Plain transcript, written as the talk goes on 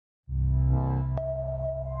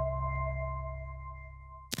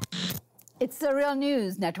It's the Real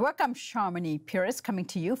News Network. I'm Sharmini Pires coming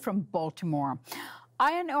to you from Baltimore.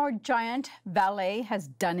 Iron ore giant Vale has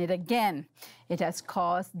done it again. It has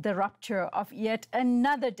caused the rupture of yet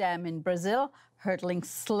another dam in Brazil, hurtling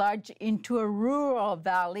sludge into a rural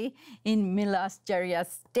valley in Minas Gerais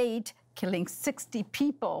state, killing 60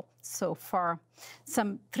 people so far.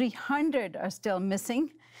 Some 300 are still missing.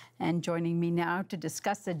 And joining me now to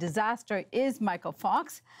discuss the disaster is Michael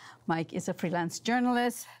Fox. Mike is a freelance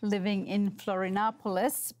journalist living in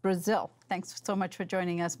Florianópolis, Brazil. Thanks so much for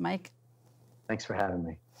joining us, Mike. Thanks for having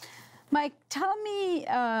me. Mike, tell me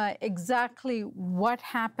exactly what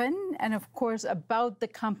happened and, of course, about the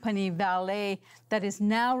company Vale that is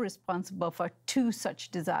now responsible for two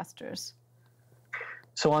such disasters.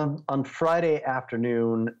 So on Friday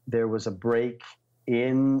afternoon, there was a break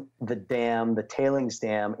in the dam, the tailings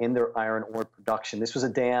dam, in their iron ore production. This was a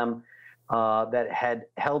dam that had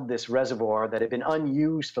held this reservoir that had been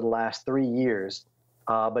unused for the last 3 years,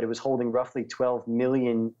 but it was holding roughly 12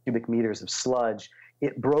 million cubic meters of sludge.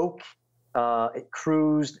 It broke, it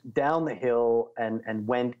cruised down the hill and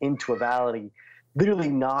went into a valley, literally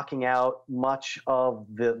knocking out much of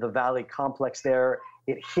the valley complex there.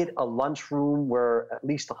 It hit a lunchroom where at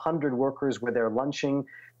least 100 workers were there lunching.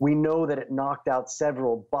 We know that it knocked out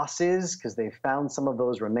several buses because they found some of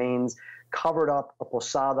those remains, covered up a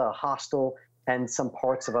posada, a hostel, and some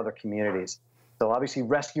parts of other communities. So obviously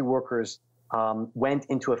rescue workers went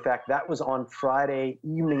into effect. That was on Friday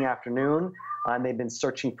evening afternoon, and they've been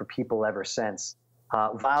searching for people ever since.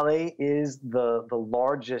 Vale is the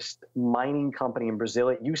largest mining company in Brazil.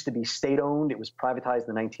 It used to be state-owned. It was privatized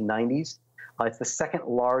in the 1990s. It's the second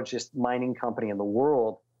largest mining company in the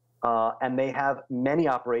world, and they have many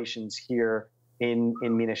operations here in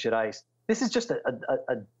Minas Gerais. This is just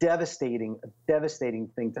a devastating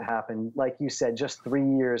thing to happen. Like you said, just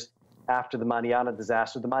 3 years after the Mariana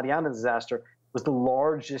disaster. The Mariana disaster was the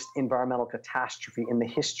largest environmental catastrophe in the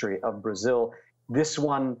history of Brazil. This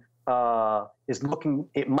one is looking,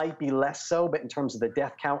 it might be less so, but in terms of the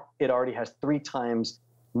death count, it already has 3 times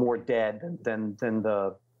more dead than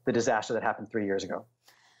the disaster that happened 3 years ago.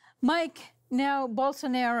 Mike, now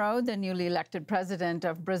Bolsonaro, the newly elected president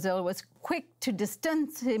of Brazil, was quick to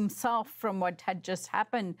distance himself from what had just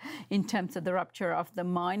happened in terms of the rupture of the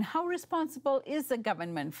mine. How responsible is the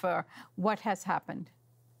government for what has happened?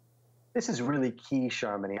 This is really key,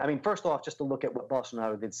 Sharmini. I mean, first off, just to look at what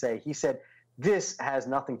Bolsonaro did say, he said, this has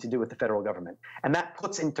nothing to do with the federal government. And that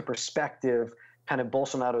puts into perspective kind of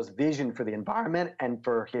Bolsonaro's vision for the environment and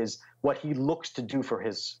for what he looks to do for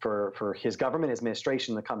his government, his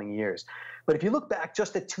administration in the coming years. But if you look back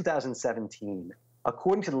just at 2017,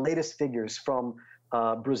 according to the latest figures from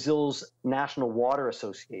Brazil's National Water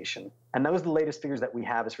Association, and that was the latest figures that we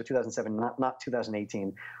have is for 2007, not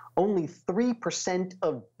 2018, only 3%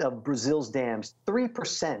 of Brazil's dams,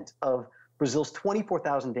 3% of Brazil's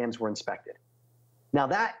 24,000 dams were inspected. Now,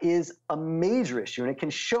 that is a major issue, and it can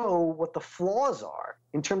show what the flaws are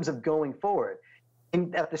in terms of going forward.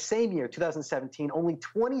 At the same year, 2017, only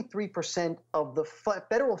 23% of the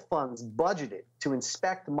federal funds budgeted to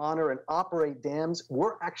inspect, monitor, and operate dams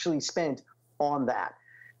were actually spent on that.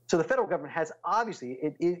 So the federal government has obviously,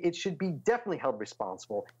 it should be definitely held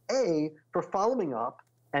responsible, A, for following up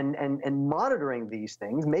and monitoring these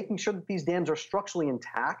things, making sure that these dams are structurally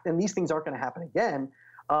intact, and these things aren't going to happen again,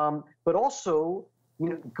 but also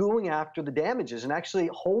going after the damages and actually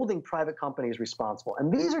holding private companies responsible.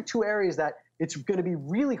 And these are two areas that it's going to be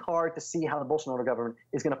really hard to see how the Bolsonaro government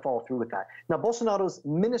is going to follow through with that. Now, Bolsonaro's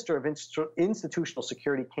Minister of Institutional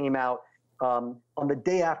Security came out on the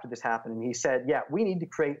day after this happened, and he said, yeah, we need to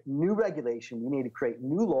create new regulation. We need to create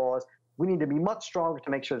new laws. We need to be much stronger to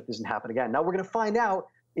make sure that this doesn't happen again. Now, we're going to find out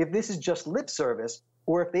if this is just lip service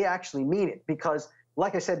or if they actually mean it, because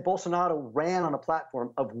like I said, Bolsonaro ran on a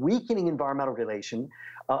platform of weakening environmental regulation,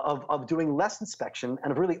 of doing less inspection,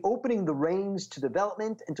 and of really opening the reins to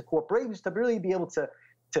development and to corporations to really be able to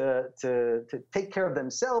take care of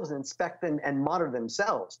themselves and inspect and monitor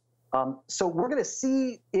themselves. So we're going to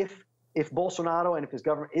see if Bolsonaro and if his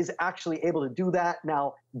government is actually able to do that.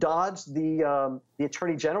 Now, Dodge, the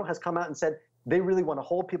Attorney General, has come out and said they really want to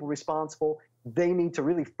hold people responsible. They need to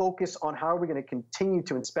really focus on how we're going to continue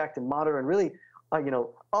to inspect and monitor and really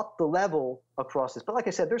up the level across this. But like I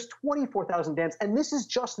said, there's 24,000 dams, and this is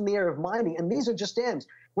just in the area of mining, and these are just dams.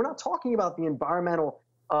 We're not talking about the environmental,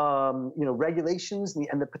 regulations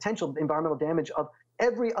and the potential environmental damage of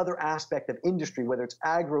every other aspect of industry, whether it's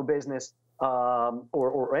agribusiness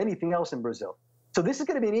or anything else in Brazil. So this is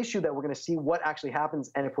going to be an issue that we're going to see what actually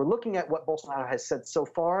happens. And if we're looking at what Bolsonaro has said so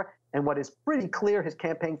far and what is pretty clear his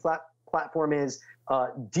campaign platform is,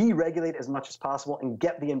 deregulate as much as possible and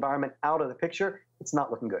get the environment out of the picture, it's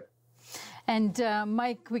not looking good. And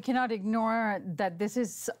Mike, we cannot ignore that this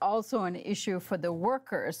is also an issue for the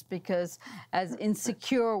workers, because as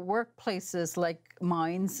insecure workplaces like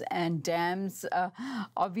mines and dams,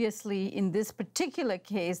 obviously in this particular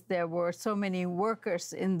case, there were so many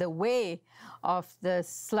workers in the way of the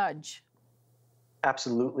sludge.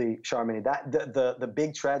 Absolutely, Sharmini. The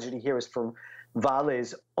big tragedy here is for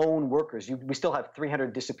Vale's own workers. We still have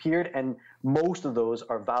 300 disappeared, and most of those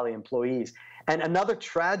are Vale employees. And another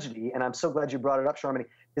tragedy, and I'm so glad you brought it up, Sharmini,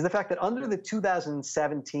 is the fact that under the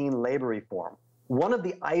 2017 labor reform, one of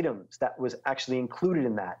the items that was actually included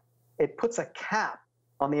in that, it puts a cap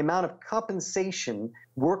on the amount of compensation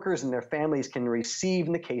workers and their families can receive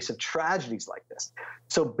in the case of tragedies like this.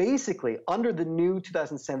 So basically, under the new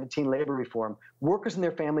 2017 labor reform, workers and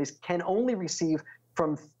their families can only receive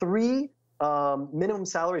from 3 minimum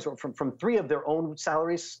salaries, or from 3 of their own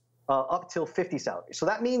salaries up till 50 salaries. So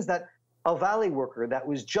that means that a Vale worker that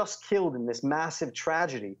was just killed in this massive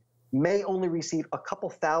tragedy may only receive a couple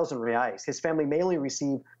thousand reais. His family may only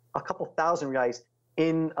receive a couple thousand reais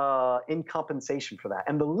in compensation for that.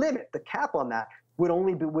 And the limit, the cap on that,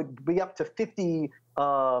 would be up to 50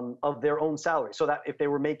 of their own salary. So that if they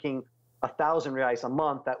were making 1,000 reais a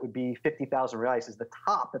month, that would be 50,000 reais is the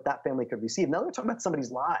top that family could receive. Now they're talking about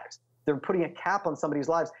somebody's lives. They're putting a cap on somebody's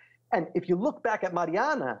lives. And if you look back at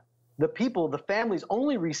Mariana, the families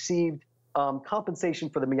only received compensation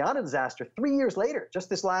for the Mariana disaster 3 years later, just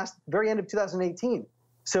this very end of 2018.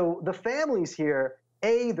 So the families here,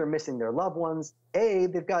 A, they're missing their loved ones. A,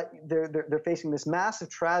 they're facing this massive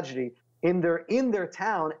tragedy in their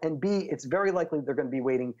town, and B, it's very likely they're going to be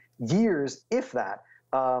waiting years, if that,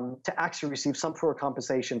 to actually receive some sort of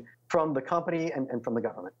compensation from the company and from the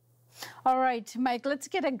government. All right, Mike, let's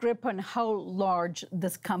get a grip on how large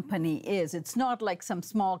this company is. It's not like some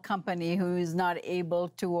small company who is not able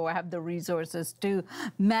to or have the resources to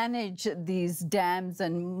manage these dams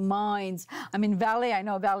and mines. I mean, Vale, I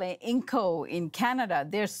know Vale Inco in Canada,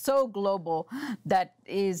 they're so global that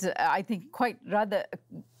is, I think, quite rather,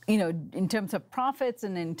 you know, in terms of profits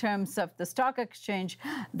and in terms of the stock exchange,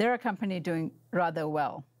 they're a company doing rather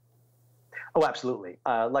well. Oh, absolutely.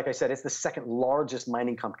 Like I said, it's the second largest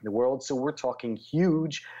mining company in the world. So we're talking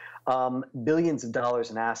huge, billions of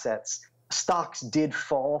dollars in assets. Stocks did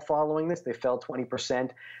fall following this. They fell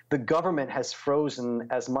 20%. The government has frozen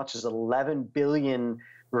as much as 11 billion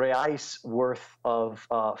reais worth of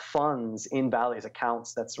funds in Vale's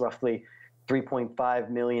accounts. That's roughly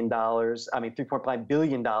 $3.5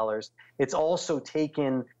 billion. It's also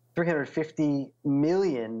taken 350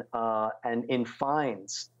 million in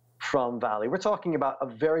fines from Vale. We're talking about a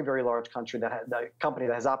very, very large company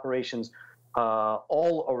that has operations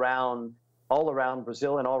all around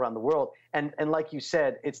Brazil and all around the world. And like you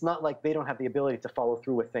said, it's not like they don't have the ability to follow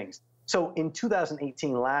through with things. So in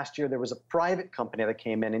 2018, last year, there was a private company that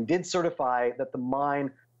came in and did certify that the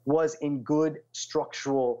mine was in good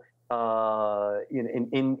structural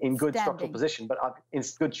in good structural position, but in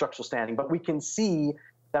good structural standing. But we can see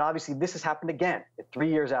that obviously this has happened again 3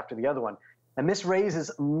 years after the other one. And this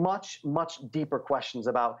raises much, much deeper questions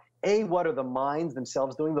about, A, what are the mines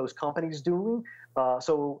themselves doing, those companies doing?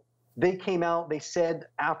 So they came out, they said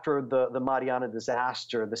after the Mariana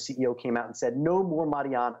disaster, the CEO came out and said, no more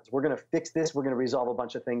Marianas. We're going to fix this. We're going to resolve a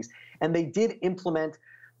bunch of things. And they did implement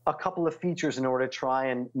a couple of features in order to try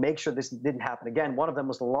and make sure this didn't happen again. One of them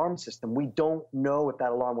was the alarm system. We don't know if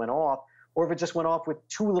that alarm went off or if it just went off with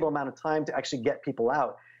too little amount of time to actually get people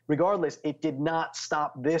out. Regardless, it did not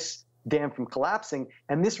stop this dam from collapsing,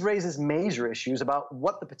 and this raises major issues about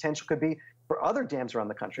what the potential could be for other dams around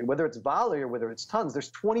the country, whether it's Vale or whether it's tons. There's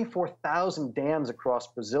 24,000 dams across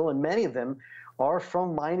Brazil, and many of them are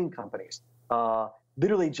from mining companies.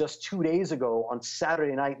 Literally just 2 days ago on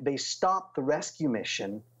Saturday night, they stopped the rescue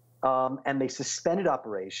mission and they suspended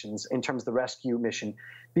operations in terms of the rescue mission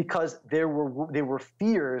because there were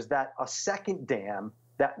fears that a second dam,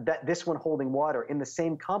 that this one holding water in the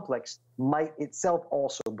same complex, might itself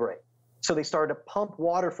also break. So they started to pump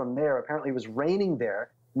water from there. Apparently it was raining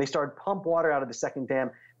there. And they started to pump water out of the second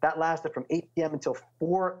dam. That lasted from 8 p.m. until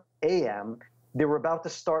 4 a.m. They were about to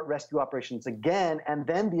start rescue operations again, and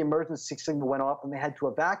then the emergency signal went off, and they had to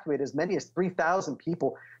evacuate as many as 3,000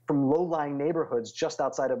 people from low-lying neighborhoods just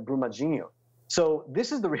outside of Brumadinho. So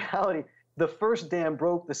this is the reality. The first dam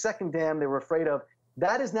broke. The second dam they were afraid of,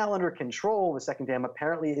 that is now under control. The second dam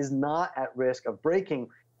apparently is not at risk of breaking.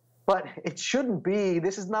 But it shouldn't be.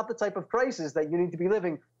 This is not the type of crisis that you need to be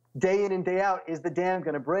living day in and day out. Is the dam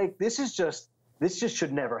going to break? This is just This just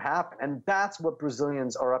should never happen. And that's what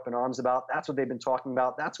Brazilians are up in arms about. That's what they've been talking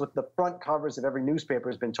about. That's what the front covers of every newspaper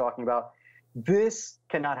has been talking about. This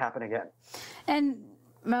cannot happen again. And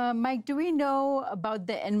Mike, do we know about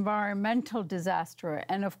the environmental disaster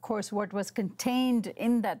and, of course, what was contained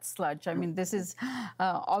in that sludge? I mean, this is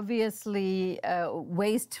obviously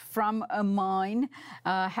waste from a mine.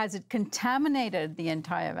 Has it contaminated the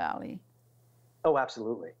entire valley? Oh,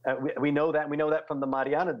 absolutely. We know that. We know that from the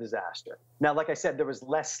Mariana disaster. Now, like I said, there was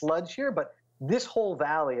less sludge here, but this whole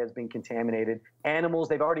valley has been contaminated. The animals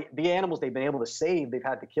they've been able to save, they've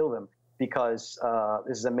had to kill them, because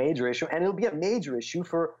this is a major issue, and it'll be a major issue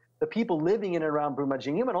for the people living in and around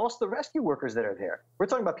Brumadinho and also the rescue workers that are there. We're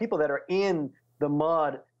talking about people that are in the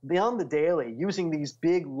mud on the daily, using these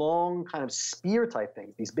big, long kind of spear-type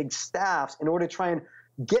things, these big staffs, in order to try and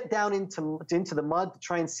get down into the mud to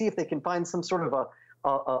try and see if they can find some sort of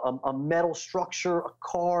a metal structure, a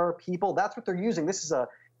car, people. That's what they're using. This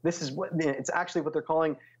is what it's actually what they're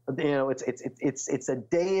calling. It's a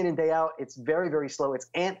day in and day out. It's very, very slow. It's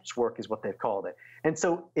ants work is what they've called it. And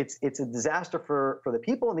so it's a disaster for the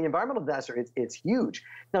people, and the environmental disaster, it's huge.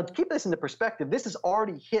 Now, to keep this into perspective, this has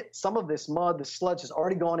already hit some of this mud, the sludge has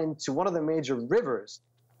already gone into one of the major rivers,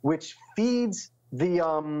 which feeds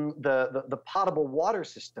the potable water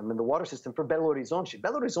system and the water system for Belo Horizonte.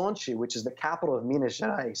 Belo Horizonte, which is the capital of Minas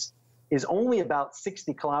Gerais, is only about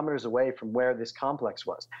 60 kilometers away from where this complex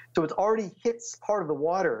was. So it's already hit part of the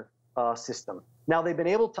water system. Now, they've been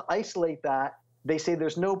able to isolate that. They say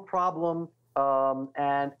there's no problem,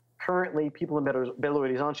 and currently people in Belo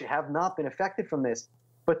Horizonte have not been affected from this.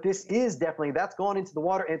 But this is definitely, that's gone into the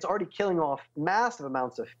water, and it's already killing off massive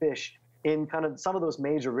amounts of fish in kind of some of those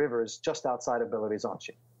major rivers just outside of Belo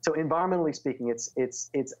Horizonte. So environmentally speaking,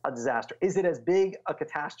 it's a disaster. Is it as big a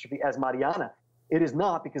catastrophe as Mariana? It is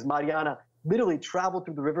not, because Mariana literally traveled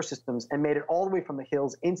through the river systems and made it all the way from the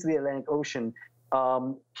hills into the Atlantic Ocean,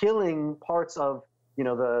 killing parts of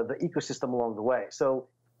the ecosystem along the way. So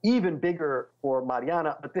even bigger for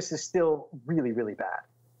Mariana, but this is still really, really bad.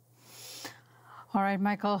 All right,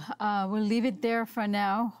 Michael, we'll leave it there for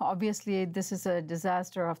now. Obviously, this is a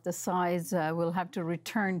disaster of the size we'll have to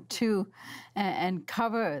return to and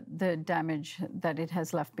cover the damage that it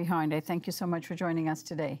has left behind. I thank you so much for joining us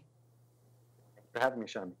today. Thanks for having me,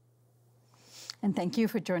 Sharmi. And thank you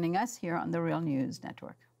for joining us here on the Real News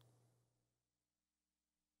Network.